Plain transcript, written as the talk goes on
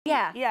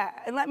Yeah. Yeah,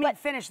 and let me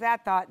finish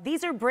that thought.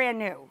 These are brand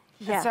new.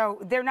 Yeah. So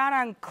they're not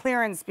on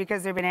clearance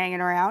because they've been hanging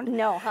around.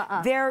 No,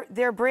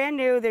 They're brand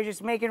new. They're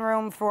just making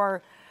room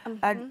for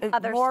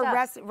other more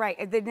stuff.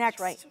 the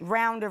next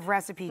round of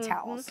recipe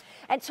towels.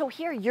 And so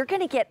here, you're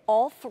going to get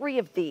all 3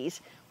 of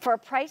these for a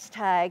price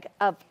tag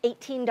of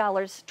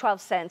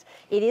 $18.12.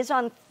 It is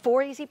on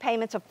 4 easy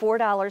payments of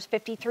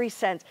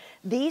 $4.53.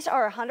 These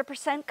are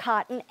 100%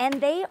 cotton,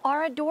 and they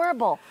are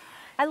adorable.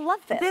 I love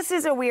this. This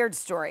is a weird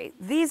story.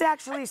 These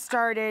actually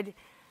started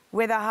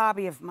with a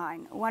hobby of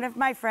mine. One of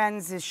my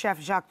friends is Chef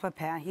Jacques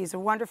Pepin. He's a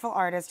wonderful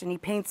artist, and he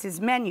paints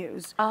his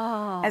menus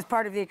as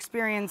part of the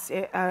experience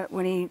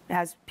when he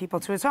has people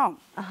to his home.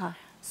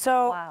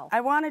 So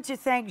I wanted to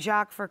thank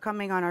Jacques for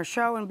coming on our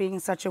show and being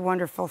such a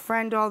wonderful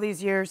friend all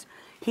these years.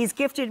 He's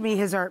gifted me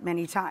his art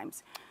many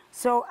times.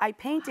 So I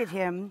painted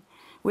him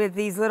with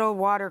these little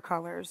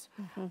watercolors,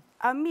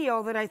 a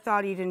meal that I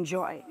thought he'd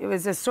enjoy. It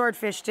was a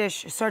swordfish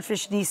dish,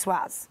 swordfish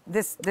niçoise,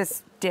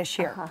 this dish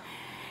here.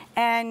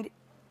 And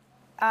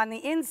on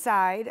the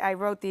inside, I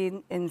wrote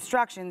the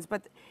instructions,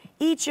 but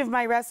each of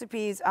my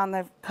recipes on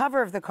the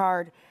cover of the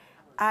card,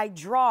 I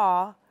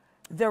draw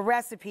the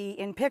recipe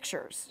in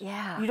pictures.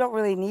 Yeah. You don't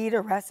really need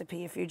a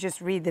recipe if you just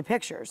read the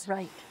pictures.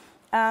 Right.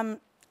 And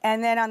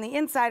then on the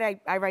inside,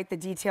 I write the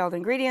detailed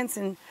ingredients,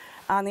 and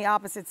on the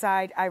opposite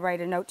side, I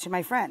write a note to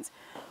my friends.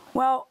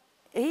 Well,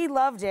 he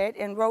loved it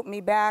and wrote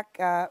me back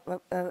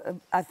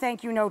a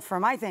thank you note for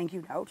my thank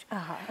you note.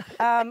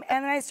 And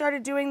then I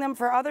started doing them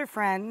for other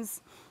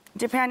friends,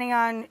 depending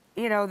on,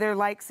 you know, their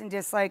likes and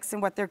dislikes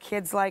and what their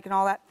kids like and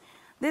all that.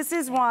 This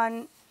is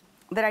one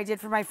that I did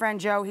for my friend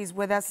Joe. He's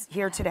with us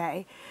here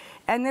today.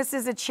 And this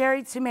is a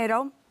cherry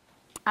tomato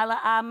alla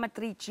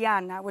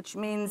amatriciana, which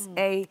means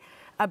a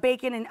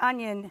bacon and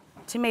onion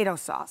tomato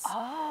sauce.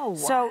 Oh, wow.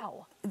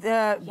 So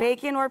the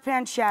bacon or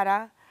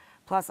pancetta,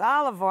 plus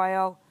olive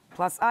oil,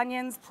 plus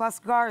onions, plus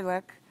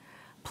garlic,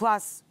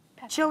 plus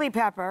chili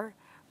pepper,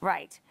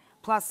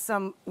 plus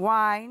some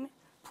wine,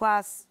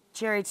 plus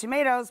cherry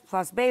tomatoes,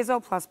 plus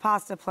basil, plus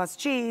pasta, plus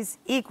cheese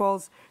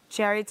equals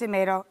cherry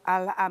tomato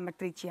alla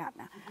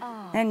amatriciana.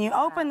 And you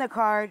open the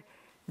card,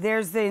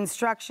 there's the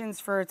instructions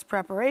for its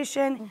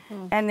preparation,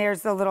 and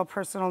there's the little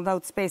personal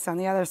note space on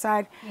the other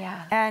side.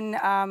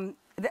 And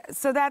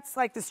so that's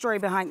like the story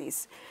behind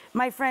these.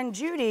 My friend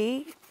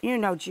Judy, you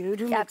know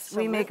Jude, who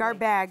we make our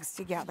bags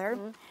together.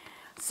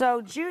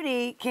 So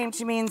Judy came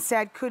to me and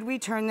said, could we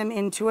turn them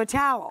into a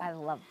towel? I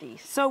love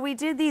these. So we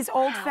did these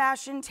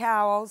old-fashioned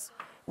towels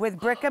with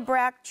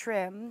bric-a-brac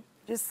trim,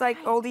 just like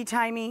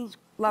oldie-timey,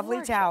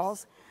 lovely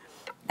towels.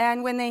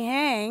 And when they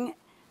hang,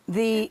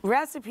 the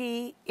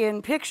recipe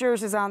in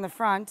pictures is on the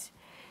front,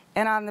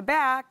 and on the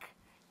back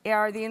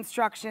are the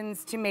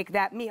instructions to make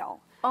that meal.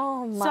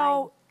 Oh my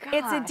So gosh.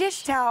 it's a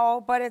dish towel,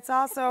 but it's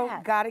also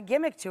got a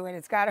gimmick to it.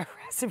 It's got a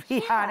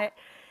recipe on it,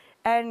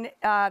 and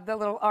the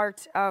little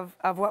art of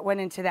what went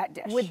into that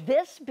dish. Would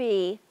this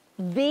be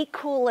the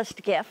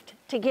coolest gift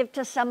to give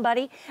to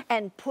somebody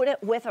and put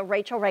it with a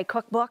Rachael Ray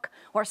cookbook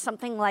or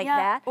something like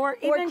that? Or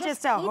even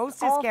just a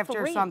hostess gift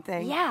or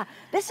something. Yeah,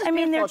 this is I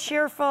mean, they're beautiful.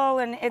 cheerful,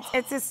 and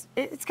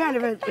it's kind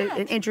of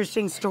an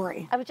interesting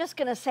story. I was just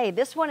going to say,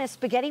 this one is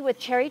spaghetti with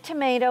cherry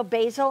tomato,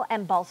 basil,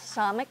 and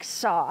balsamic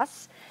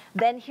sauce.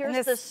 Then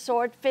here's the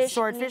swordfish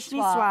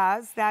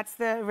niçoise. That's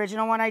the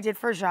original one I did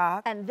for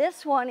Jacques. And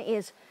this one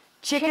is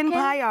chicken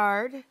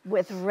paillard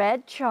with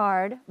red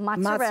charred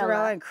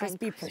mozzarella and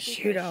crispy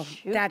prosciutto.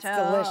 That's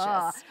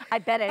delicious. I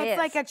bet it is. It's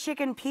like a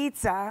chicken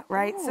pizza,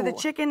 right? Ooh. So the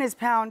chicken is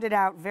pounded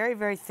out very,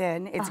 very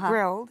thin. It's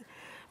grilled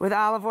with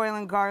olive oil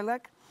and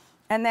garlic.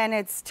 And then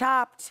it's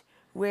topped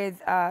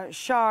with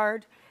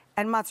chard,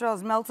 and mozzarella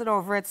is melted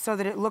over it so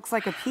that it looks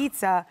like a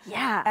pizza.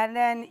 And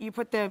then you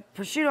put the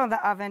prosciutto in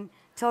the oven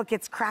till it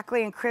gets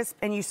crackly and crisp,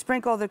 and you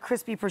sprinkle the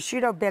crispy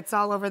prosciutto bits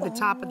all over the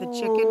top of the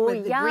chicken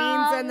with the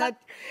greens and the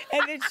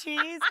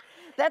cheese.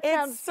 That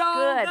sounds so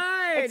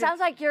good. It sounds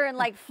like you're in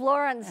like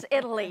Florence,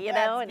 Italy, you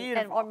know,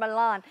 or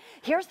Milan.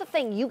 Here's the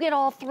thing, you get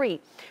all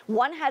 3.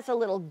 One has a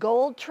little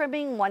gold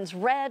trimming, one's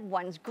red,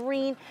 one's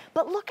green,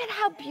 but look at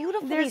how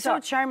beautiful they're these so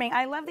are. charming.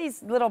 I love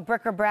these little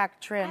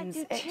bric-a-brac trims. I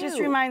do too. It just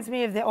reminds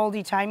me of the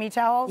oldie-timey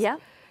towels,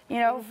 you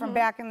know, from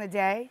back in the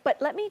day.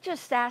 But let me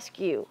just ask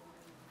you,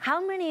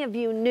 how many of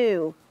you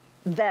knew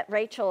that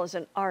Rachael is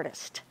an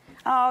artist?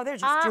 Oh, they're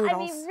just doodles. I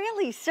mean,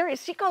 really,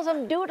 serious. She calls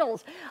them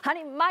doodles.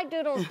 Honey, my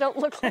doodles don't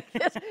look like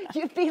this.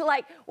 You'd be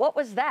like, what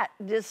was that?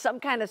 Just some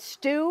kind of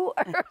stew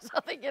or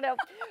something, you know?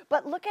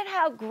 But look at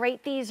how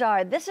great these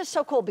are. This is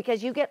so cool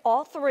because you get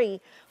all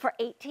 3 for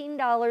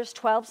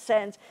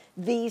 $18.12.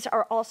 These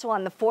are also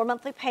on the 4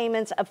 monthly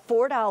payments of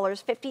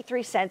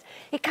 $4.53.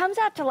 It comes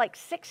out to like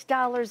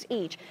 $6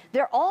 each.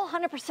 They're all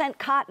 100%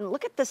 cotton.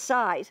 Look at the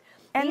size.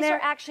 And these are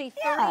actually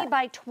 30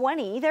 by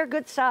 20. They're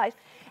good size.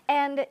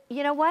 And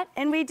you know what?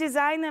 And we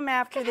designed them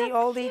after the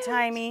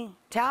oldie-timey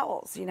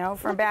towels, you know,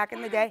 from back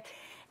in the day.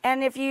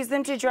 And if you use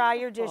them to dry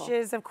your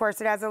dishes, of course,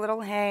 it has a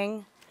little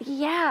hang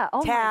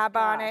tab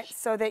on it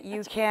so that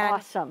you can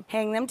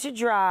hang them to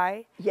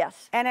dry.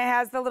 Yes. And it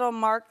has the little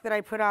mark that I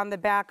put on the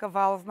back of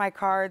all of my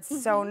cards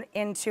sewn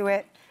into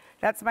it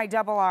That's my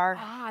double R.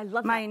 Ah, I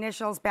love my that.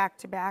 initials back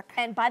to back.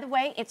 And by the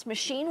way, it's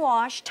machine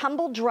wash,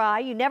 tumble dry.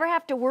 You never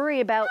have to worry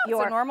about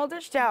your normal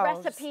dish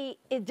towels. recipe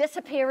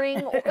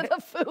disappearing or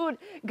the food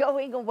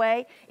going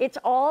away. It's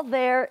all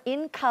there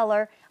in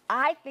color.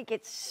 I think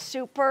it's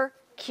super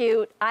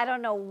cute. I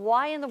don't know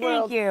why in the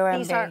world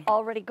these aren't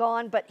already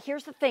gone, but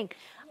here's the thing.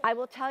 I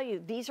will tell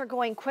you, these are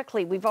going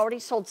quickly. We've already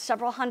sold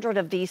several hundred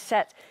of these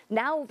sets.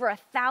 Now over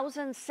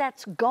 1,000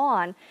 sets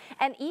gone.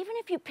 And even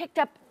if you picked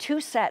up 2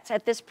 sets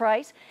at this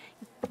price,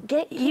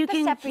 keep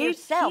a set for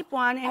yourself. Keep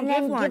one and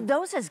then give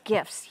those as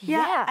gifts.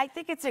 Yeah, I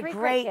think it's a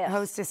great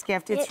hostess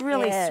gift. It's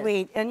really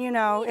sweet. And you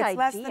know, it's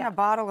less than a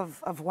bottle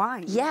of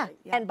wine. Yeah.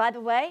 And by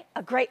the way,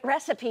 a great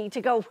recipe to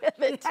go with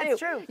it too. That's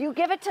true. You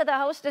give it to the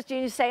hostess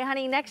and you say,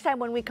 honey, next time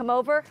when we come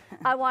over,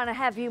 I want to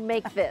have you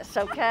make this,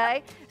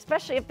 okay?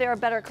 Especially if they're a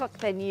better cook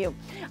than you.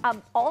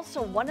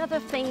 Also, one other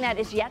thing that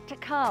is yet to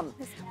come,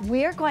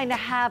 we're going to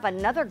have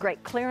another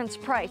great clearance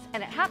price,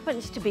 and it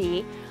happens to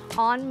be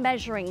on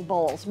measuring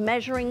bowls,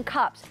 measuring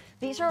cups.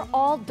 These are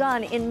all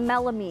done in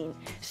melamine.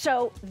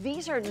 So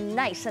these are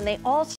nice, and they all